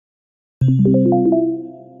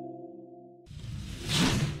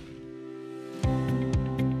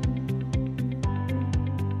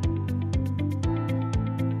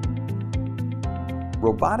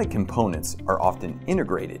Robotic components are often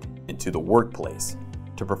integrated into the workplace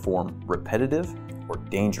to perform repetitive or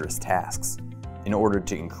dangerous tasks in order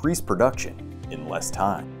to increase production in less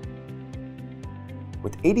time.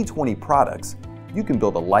 With 80/20 products, you can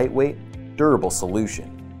build a lightweight, durable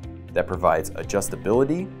solution that provides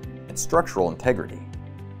adjustability and structural integrity.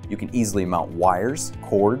 You can easily mount wires,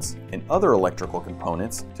 cords, and other electrical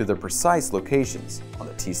components to their precise locations on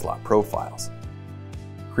the T-slot profiles.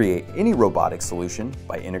 Create any robotic solution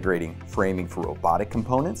by integrating framing for robotic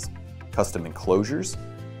components, custom enclosures,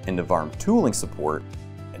 end-of-arm tooling support,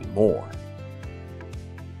 and more.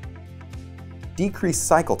 Decrease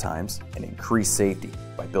cycle times and increase safety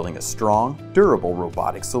by building a strong, durable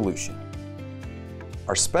robotic solution.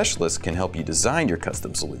 Our specialists can help you design your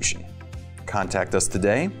custom solution. Contact us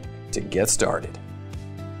today to get started.